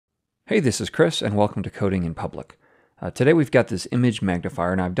Hey, this is Chris, and welcome to Coding in Public. Today we've got this image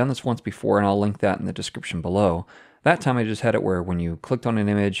magnifier, and I've done this once before, and I'll link that in the description below. That time I just had it where when you clicked on an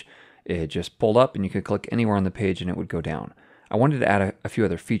image, it just pulled up, and you could click anywhere on the page and it would go down. I wanted to add a few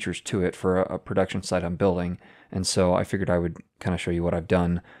other features to it for a production site I'm building, and so I figured I would kind of show you what I've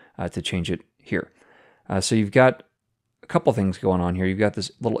done to change it here. So you've got a couple things going on here. You've got this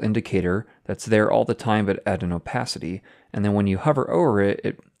little indicator that's there all the time but at an opacity, and then when you hover over it,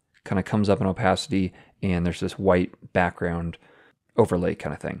 it kind of comes up in opacity and there's this white background overlay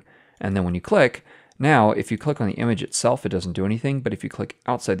kind of thing. And then when you click, now if you click on the image itself, it doesn't do anything, but if you click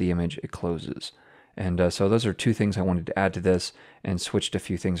outside the image, it closes. And so those are two things I wanted to add to this and switched a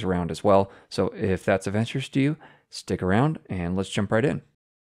few things around as well. So if that's of interest to you, stick around and let's jump right in.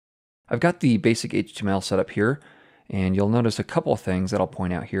 I've got the basic HTML set up here, and you'll notice a couple of things that I'll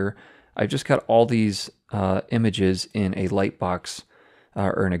point out here. I've just got all these images in a Lightbox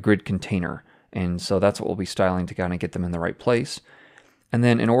or in a grid container. And so that's what we'll be styling to kind of get them in the right place. And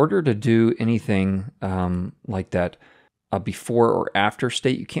then in order to do anything like that, a before or after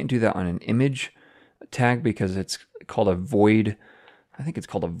state, you can't do that on an image tag because it's called a void. I think it's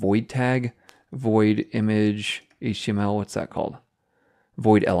called a void tag, void image HTML. What's that called?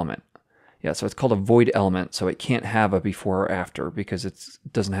 Void element. Yeah, so it's called a void element. So it can't have a before or after because it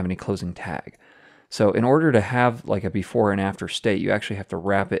doesn't have any closing tag. So in order to have like a before and after state, you actually have to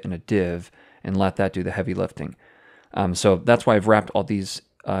wrap it in a div and let that do the heavy lifting. So that's why I've wrapped all these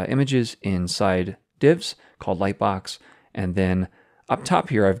images inside divs called Lightbox. And then up top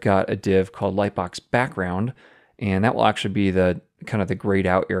here, I've got a div called Lightbox background, and that will actually be the kind of the grayed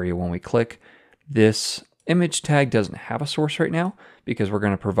out area when we click. This image tag doesn't have a source right now because we're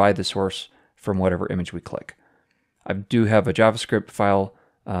going to provide the source from whatever image we click. I do have a JavaScript file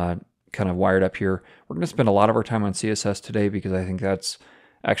kind of wired up here. We're going to spend a lot of our time on CSS today because I think that's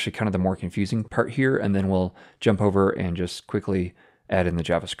actually kind of the more confusing part here, and then we'll jump over and just quickly add in the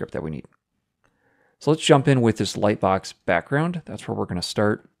JavaScript that we need. So let's jump in with this Lightbox background. That's where we're going to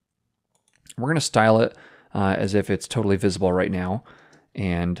start. We're going to style it as if it's totally visible right now,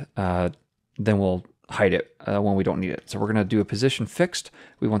 and then we'll hide it when we don't need it. So we're going to do a position fixed.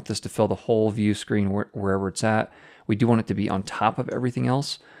 We want this to fill the whole view screen wherever it's at. We do want it to be on top of everything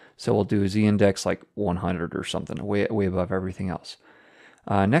else. So we'll do a z-index like 100 or something, way above everything else.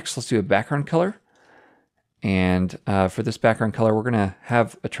 Next, let's do a background color. And for this background color, we're going to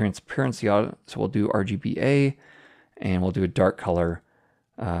have a transparency on it. So we'll do RGBA, and we'll do a dark color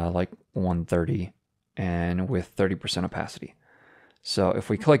like 130 and with 30% opacity. So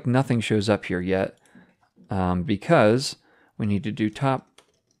if we click, nothing shows up here yet because we need to do top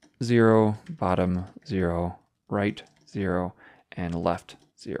 0, bottom 0, right 0, and left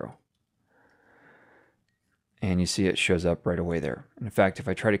 0. And you see it shows up right away there. In fact, if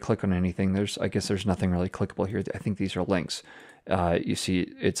I try to click on anything, I guess there's nothing really clickable here. I think these are links. You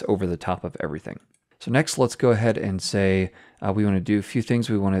see it's over the top of everything. So next, let's go ahead and say we want to do a few things.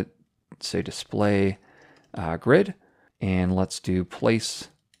 We want to say display grid, and let's do place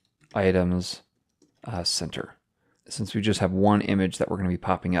items center. Since we just have one image that we're going to be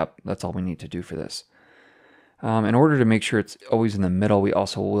popping up, that's all we need to do for this. In order to make sure it's always in the middle, we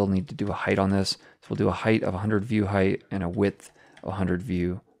also will need to do a height on this. So we'll do a height of 100 view height and a width of 100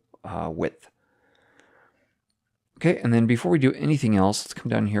 view width. Okay, and then before we do anything else, let's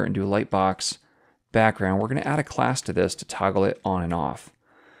come down here and do a Lightbox background. We're going to add a class to this to toggle it on and off.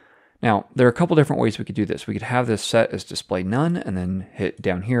 Now, there are a couple different ways we could do this. We could have this set as display none and then hit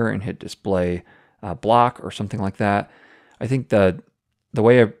down here and hit display block or something like that. I think the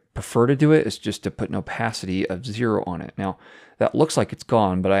way I prefer to do it is just to put an opacity of 0 on it. Now, that looks like it's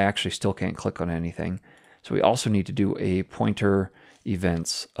gone, but I actually still can't click on anything. So we also need to do a pointer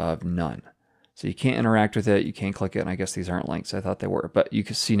events of none. So you can't interact with it, you can't click it, and I guess these aren't links. I thought they were, but you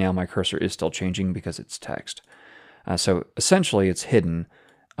can see now my cursor is still changing because it's text. So essentially it's hidden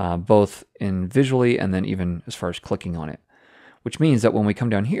both in visually and then even as far as clicking on it, which means that when we come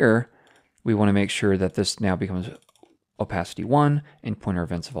down here, we want to make sure that this now becomes opacity 1 and pointer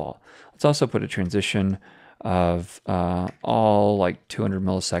events of all. Let's also put a transition of all like 200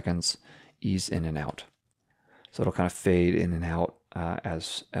 milliseconds, ease in and out. So it'll kind of fade in and out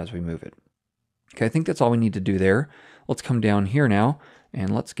as we move it. Okay, I think that's all we need to do there. Let's come down here now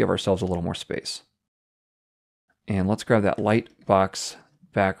and let's give ourselves a little more space. And let's grab that Lightbox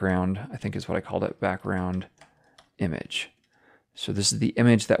background, I think is what I called it, background image. So this is the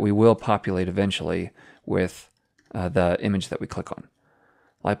image that we will populate eventually with the image that we click on.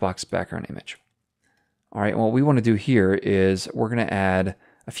 Lightbox background image. All right, what we want to do here is we're going to add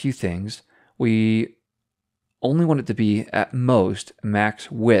a few things. We only want it to be at most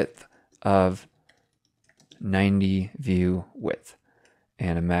max width of 90 view width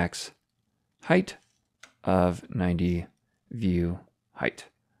and a max height of 90 view height.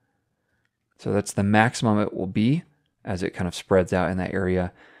 So that's the maximum it will be as it kind of spreads out in that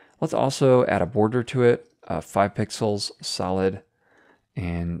area. Let's also add a border to it, 5 pixels solid,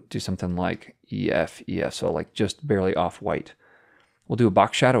 and do something like EF, so like just barely off white. We'll do a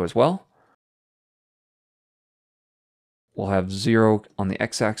box shadow as well. We'll have 0 on the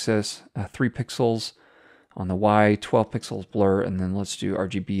x-axis, 3 pixels on the y, 12 pixels blur, and then let's do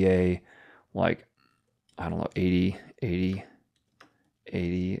RGBA like, I don't know, 80, 80,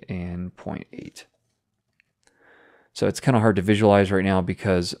 80, and 0.8. So it's kind of hard to visualize right now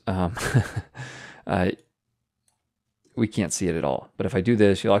because we can't see it at all. But if I do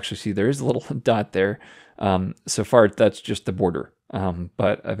this, you'll actually see there is a little dot there. So far, that's just the border.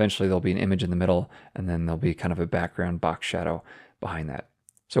 But eventually there'll be an image in the middle, and then there'll be kind of a background box shadow behind that.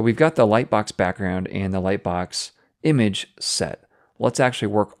 So we've got the Lightbox background and the Lightbox image set. Let's actually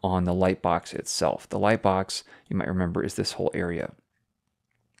work on the Lightbox itself. The Lightbox, you might remember, is this whole area.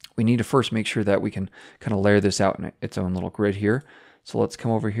 We need to first make sure that we can kind of layer this out in its own little grid here. So let's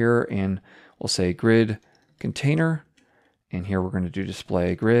come over here and we'll say grid container. And here we're going to do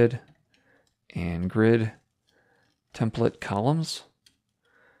display grid and grid template columns.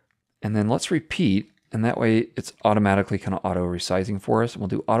 And then let's repeat, and that way it's automatically kind of auto resizing for us. And we'll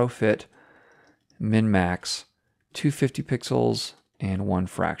do auto fit, min max, 250 pixels, and 1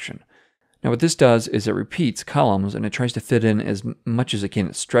 fraction. Now what this does is it repeats columns and it tries to fit in as much as it can.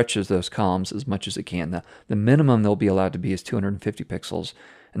 It stretches those columns as much as it can. The minimum they'll be allowed to be is 250 pixels,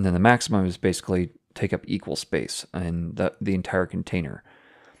 and then the maximum is basically take up equal space in the entire container.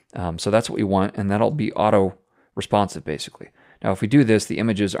 So that's what we want, and that'll be auto responsive basically. Now if we do this, the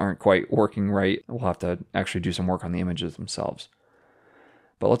images aren't quite working right. We'll have to actually do some work on the images themselves.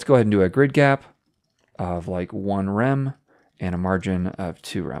 But let's go ahead and do a grid gap of like 1 rem and a margin of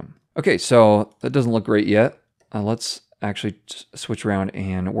 2 rem. Okay, so that doesn't look great yet. Let's actually switch around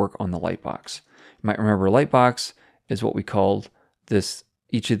and work on the Lightbox. You might remember Lightbox is what we called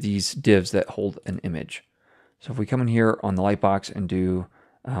each of these divs that hold an image. So if we come in here on the Lightbox and do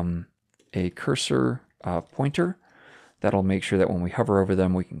a cursor pointer, that'll make sure that when we hover over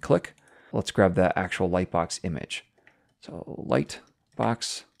them, we can click. Let's grab that actual Lightbox image. So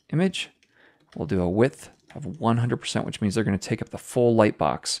Lightbox image, we'll do a width of 100%, which means they're going to take up the full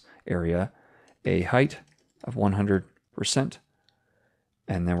Lightbox area, a height of 100%,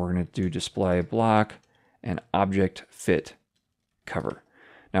 and then we're going to do display block and object fit cover.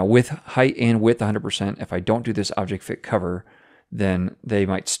 Now with height and width 100%, if I don't do this object fit cover, then they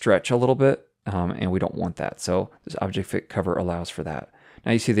might stretch a little bit, and we don't want that. So this object fit cover allows for that.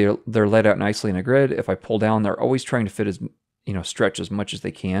 Now you see they're laid out nicely in a grid. If I pull down, they're always trying to fit stretch as much as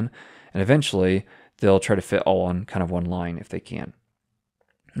they can, and eventually they'll try to fit all on kind of one line if they can.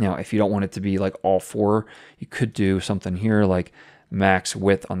 Now, if you don't want it to be like all 4, you could do something here like max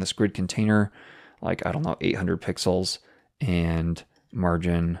width on this grid container, like, I don't know, 800 pixels, and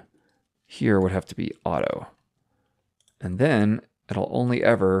margin here would have to be auto. And then it'll only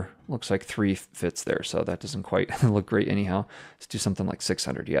ever, looks like 3 fits there, so that doesn't quite look great anyhow. Let's do something like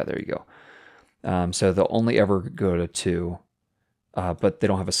 600. Yeah, there you go. So they'll only ever go to 2, but they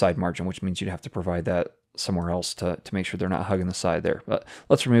don't have a side margin, which means you'd have to provide that somewhere else to make sure they're not hugging the side there. But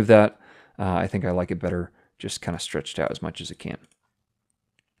let's remove that. I think I like it better just kind of stretched out as much as it can.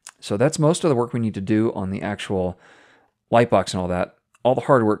 So that's most of the work we need to do on the actual Lightbox and all that. All the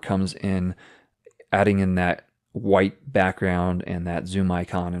hard work comes in adding in that white background and that zoom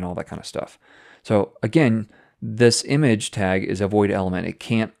icon and all that kind of stuff. So again, this image tag is a void element. It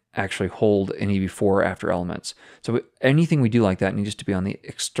can't actually hold any before or after elements. So anything we do like that needs to be on the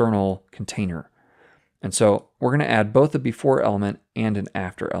external container. And so we're going to add both a before element and an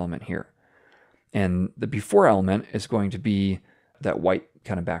after element here. And the before element is going to be that white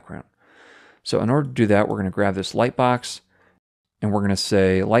kind of background. So in order to do that, we're going to grab this Lightbox and we're going to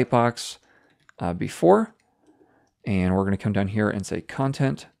say Lightbox before, and we're going to come down here and say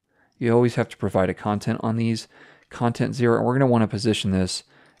content. You always have to provide a content on these. Content 0, and we're going to want to position this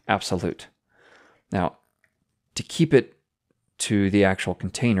absolute. Now, to keep it to the actual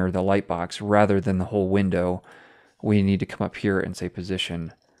container, the Lightbox, rather than the whole window, we need to come up here and say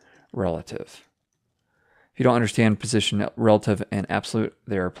position relative. If you don't understand position relative and absolute,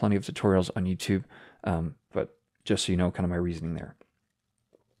 there are plenty of tutorials on YouTube, but just so you know kind of my reasoning there.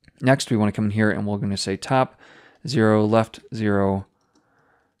 Next, we want to come in here and we're going to say top 0, left 0,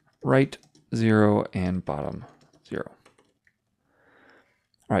 right 0, and bottom 0.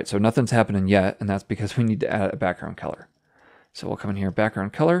 All right, so nothing's happening yet, and that's because we need to add a background color. So we'll come in here,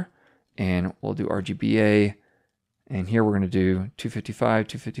 background color, and we'll do RGBA. And here we're going to do 255,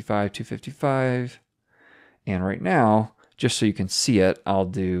 255, 255. And right now, just so you can see it, I'll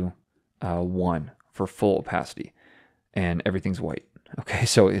do 1 for full opacity. And everything's white. Okay,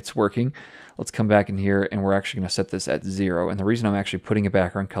 so it's working. Let's come back in here, and we're actually going to set this at 0. And the reason I'm actually putting a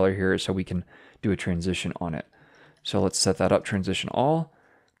background color here is so we can do a transition on it. So let's set that up, transition all,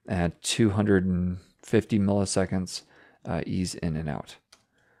 at 250 milliseconds, ease in and out.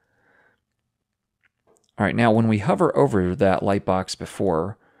 All right, now when we hover over that lightbox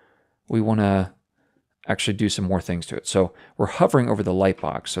before, we want to actually do some more things to it. So we're hovering over the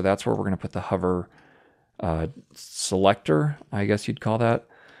lightbox, so that's where we're going to put the hover selector, I guess you'd call that.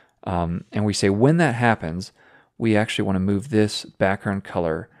 And we say when that happens, we actually want to move this background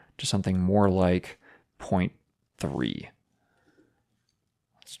color to something more like 0.3.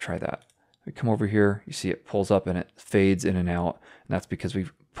 Let's try that. We come over here, you see it pulls up and it fades in and out, and that's because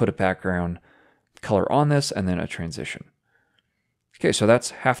we've put a background color on this and then a transition. Okay, so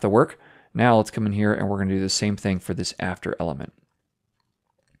that's half the work. Now let's come in here and we're going to do the same thing for this after element.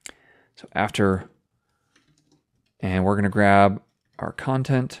 So after, and we're going to grab our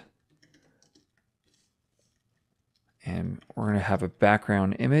content, and we're going to have a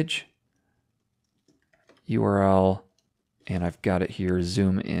background image URL, and I've got it here,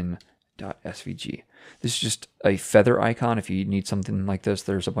 zoom in.svg. This is just a feather icon. If you need something like this,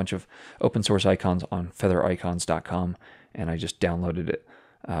 there's a bunch of open source icons on feathericons.com, and I just downloaded it.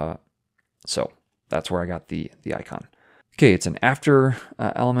 So that's where I got the icon. Okay, it's an after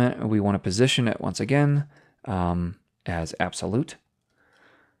element. We want to position it once again as absolute.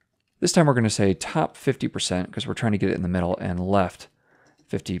 This time we're going to say top 50% because we're trying to get it in the middle, and left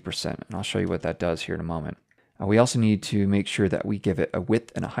 50%. And I'll show you what that does here in a moment. We also need to make sure that we give it a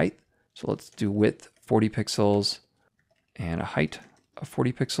width and a height. So let's do width 40 pixels and a height of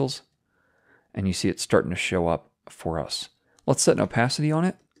 40 pixels. And you see it's starting to show up for us. Let's set an opacity on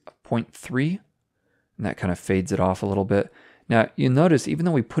it, 0.3, and that kind of fades it off a little bit. Now you'll notice even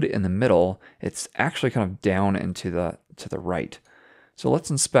though we put it in the middle, it's actually kind of down and to the right. So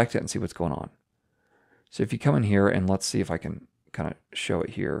let's inspect it and see what's going on. So if you come in here and let's see if I can kind of show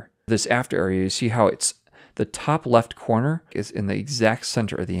it here. This after area, you see how it's the top left corner is in the exact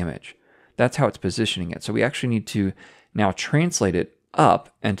center of the image. That's how it's positioning it. So we actually need to now translate it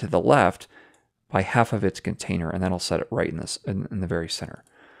up and to the left by half of its container, and that'll set it right in the very center.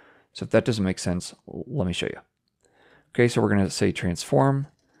 So if that doesn't make sense, let me show you. Okay, so we're going to say transform,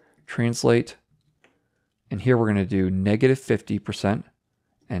 translate, and here we're going to do negative 50%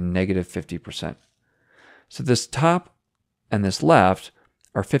 and negative 50%. So this top and this left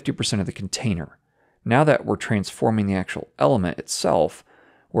are 50% of the container. Now that we're transforming the actual element itself,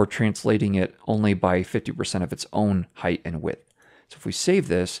 we're translating it only by 50% of its own height and width. So if we save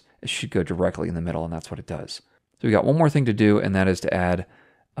this, it should go directly in the middle, and that's what it does. So we got one more thing to do, and that is to add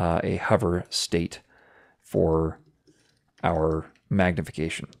a hover state for our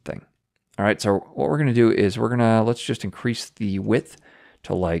magnification thing. All right, so what we're going to do is let's just increase the width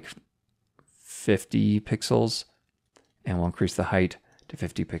to like 50 pixels, and we'll increase the height to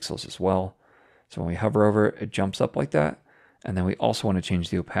 50 pixels as well. So when we hover over it, it jumps up like that. And then we also want to change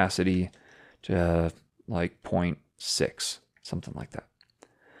the opacity to like 0.6, something like that.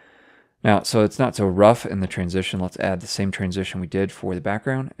 Now, so it's not so rough in the transition. Let's add the same transition we did for the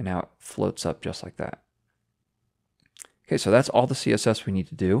background, and now it floats up just like that. Okay, so that's all the CSS we need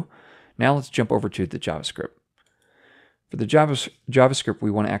to do. Now let's jump over to the JavaScript. For the JavaScript,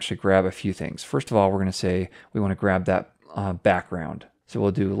 we want to actually grab a few things. First of all, we're going to say we want to grab that background. So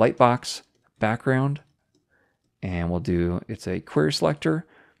we'll do Lightbox background, and we'll do, it's a query selector,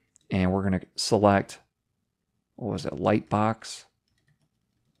 and we're going to select, what was it, Lightbox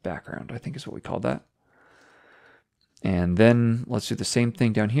background, I think is what we called that. And then let's do the same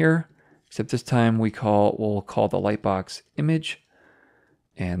thing down here, except this time we'll call the Lightbox image,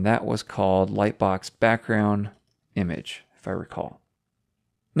 and that was called Lightbox background image, if I recall.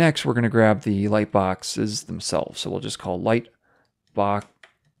 Next, we're going to grab the lightboxes themselves. So we'll just call Lightbox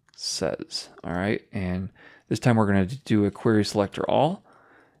says, all right, and this time we're going to do a query selector all,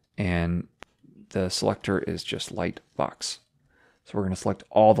 and the selector is just Lightbox. So we're going to select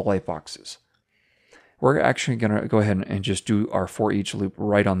all the lightboxes. We're actually going to go ahead and just do our for each loop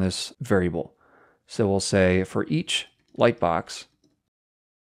right on this variable. So we'll say for each lightbox,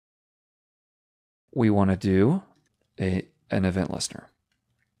 we want to do an event listener.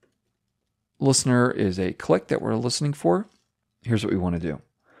 Listener is a click that we're listening for. Here's what we want to do.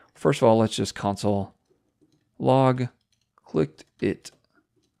 First of all, let's just console log clicked it.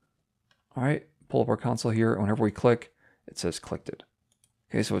 All right, pull up our console here. Whenever we click, it says clicked it.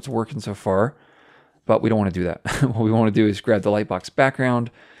 Okay, so it's working so far, but we don't want to do that. What we want to do is grab the Lightbox background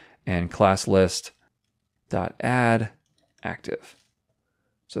and class list dot add active.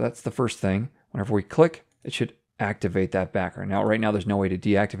 So that's the first thing. Whenever we click, it should activate that background. Now, right now, there's no way to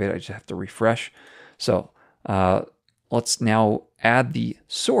deactivate it. I just have to refresh. So let's now add the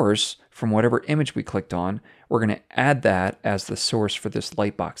source from whatever image we clicked on. We're going to add that as the source for this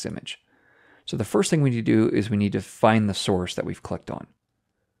Lightbox image. So the first thing we need to do is we need to find the source that we've clicked on.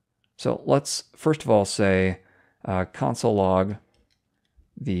 So let's first of all say console log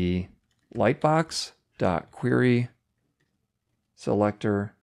the Lightbox.query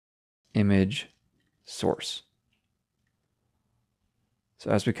selector image source.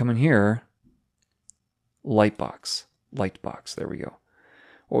 So as we come in here, Lightbox, there we go.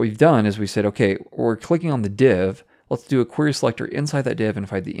 What we've done is we said, okay, we're clicking on the div. Let's do a query selector inside that div and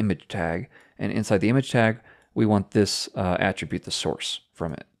find the image tag. And inside the image tag, we want this attribute, the source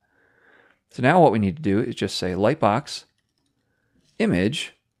from it. So now what we need to do is just say Lightbox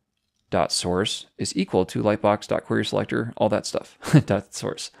image dot source is equal to Lightbox dot query selector, all that stuff, dot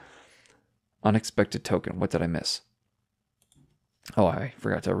source. Unexpected token. What did I miss? Oh, I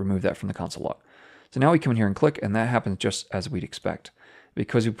forgot to remove that from the console log. So now we come in here and click, and that happens just as we'd expect.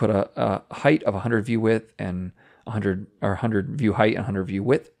 Because we put a height of 100 view width and 100 view height and 100 view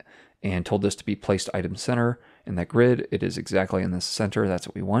width, and told this to be placed item center in that grid, it is exactly in the center. That's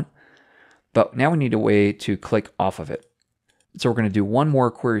what we want. But now we need a way to click off of it. So we're going to do one more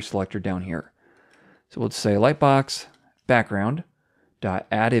query selector down here. So we'll say Lightbox background dot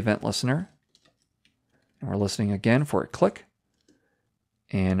add event listener, and we're listening again for a click.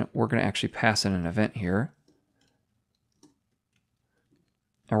 And we're going to actually pass in an event here.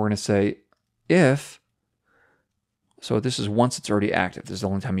 And we're going to say if, so this is once it's already active. This is the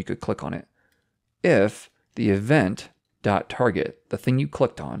only time you could click on it. If the event.target, the thing you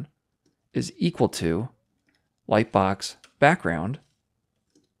clicked on, is equal to Lightbox background,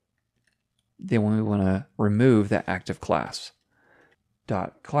 then we want to remove that active class.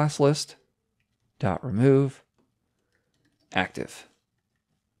 Class list remove active.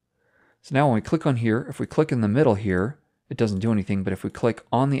 So now when we click on here, if we click in the middle here, it doesn't do anything, but if we click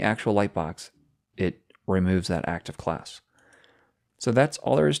on the actual Lightbox, it removes that active class. So that's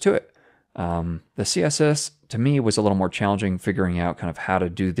all there is to it. The CSS, to me, was a little more challenging figuring out kind of how to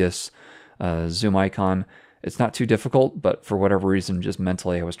do this zoom icon. It's not too difficult, but for whatever reason, just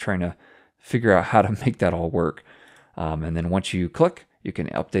mentally, I was trying to figure out how to make that all work. And then once you click, you can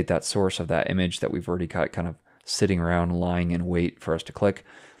update that source of that image that we've already got kind of sitting around lying in wait for us to click.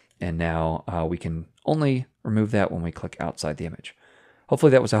 And now we can only remove that when we click outside the image. Hopefully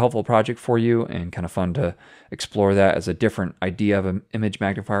that was a helpful project for you and kind of fun to explore that as a different idea of an image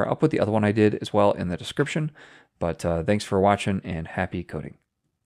magnifier. I'll put the other one I did as well in the description. But thanks for watching and happy coding.